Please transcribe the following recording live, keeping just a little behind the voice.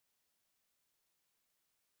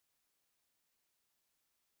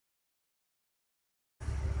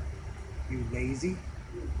You lazy?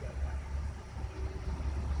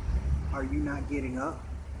 Are you not getting up?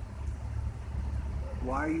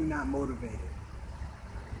 Why are you not motivated?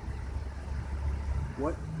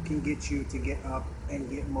 What can get you to get up and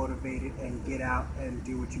get motivated and get out and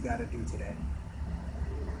do what you got to do today?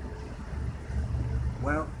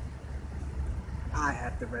 Well, I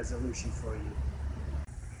have the resolution for you.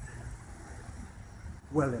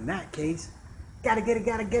 Well, in that case, gotta get it,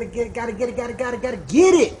 gotta get it, gotta get it, gotta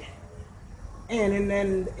get it. And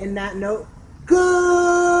then in that note,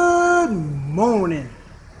 good morning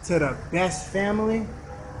to the best family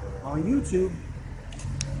on YouTube.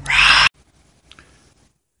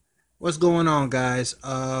 What's going on, guys?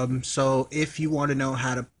 So if you want to know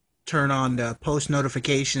how to turn on the post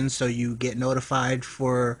notifications so you get notified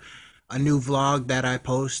for a new vlog that I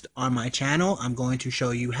post on my channel, I'm going to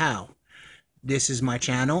show you how. This is my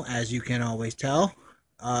channel, as you can always tell.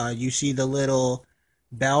 You see the little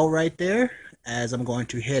bell right there, as I'm going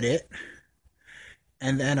to hit it.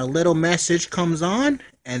 And then a little message comes on,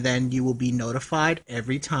 and then you will be notified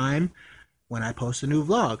every time when I post a new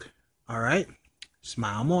vlog. Alright?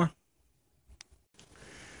 Smile more.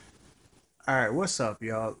 Alright, what's up,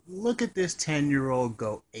 y'all? Look at this 10-year-old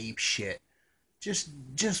go ape shit.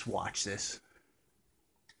 Just watch this.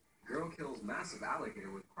 Girl kills massive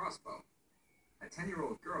alligator with crossbow. A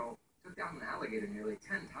 10-year-old girl took down an alligator nearly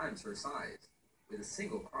 10 times her size with a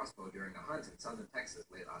single crossbow during a hunt in southern Texas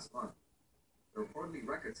late last month. The reportedly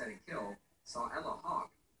record-setting kill saw Ella Hawk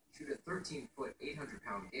shoot a 13-foot,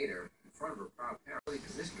 800-pound gator in front of her proud parent. She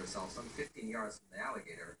positioned herself some 15 yards from the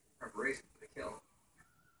alligator in preparation for the kill.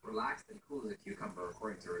 Relaxed and cool as a cucumber,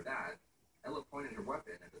 according to her dad, Ella pointed her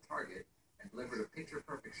weapon at the target and delivered a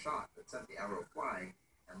picture-perfect shot that sent the arrow flying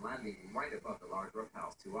and landing right above the large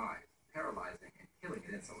reptile's two eyes, paralyzing and killing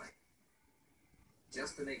it instantly.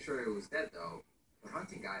 Just to make sure it was dead, though, the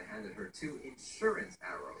hunting guide handed her 2 insurance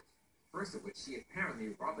arrows, first of which she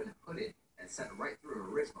apparently Robin Hooded and sent right through her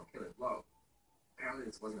original killing blow. Apparently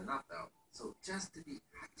this wasn't enough, though, so just to be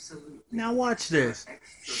absolutely... Now watch this.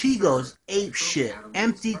 She goes ape shit.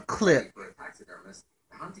 Empty clip. For a taxidermist,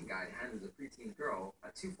 the hunting guide handed the preteen girl a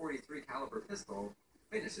 .243 caliber pistol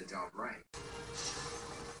to finish the job right.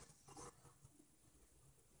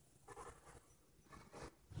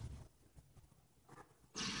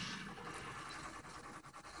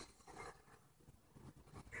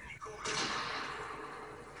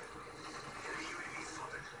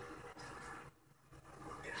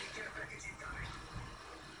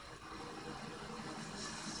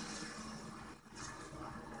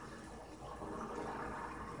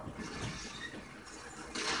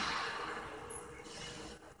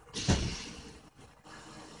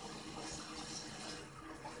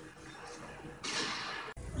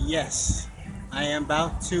 Yes, I am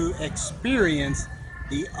about to experience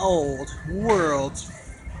the old world's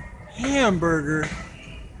hamburger,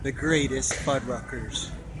 the greatest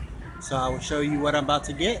Fuddruckers. So I will show you what I'm about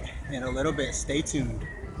to get in a little bit. Stay tuned.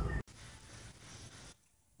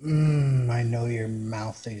 I know your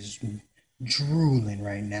mouth is drooling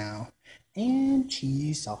right now. And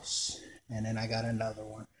cheese sauce. And then I got another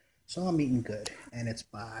one. So I'm eating good. And it's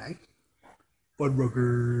by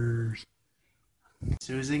Fuddruckers.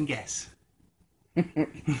 Susan Guess.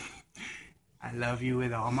 I love you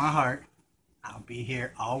with all my heart. I'll be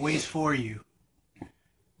here always for you.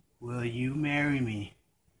 Will you marry me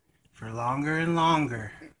for longer and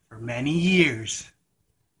longer, for many years?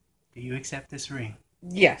 Do you accept this ring?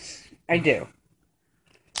 Yes, I do.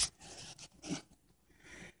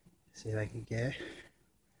 See if I can get.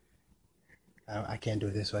 I can't do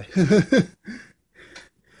it this way.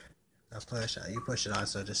 I'll push. You push it on,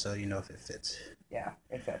 so just so you know if it fits. Yeah,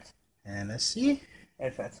 it fits. And let's see.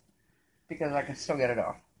 It fits. Because I can still get it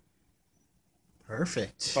off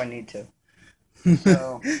Perfect. if I need to.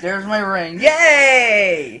 So, there's my ring.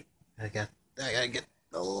 Yay! I gotta get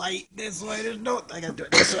the light this way. There's no. I gotta do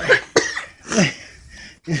it this way.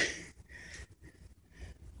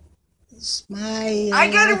 Smile. I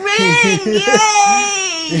got a ring!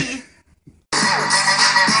 Yay!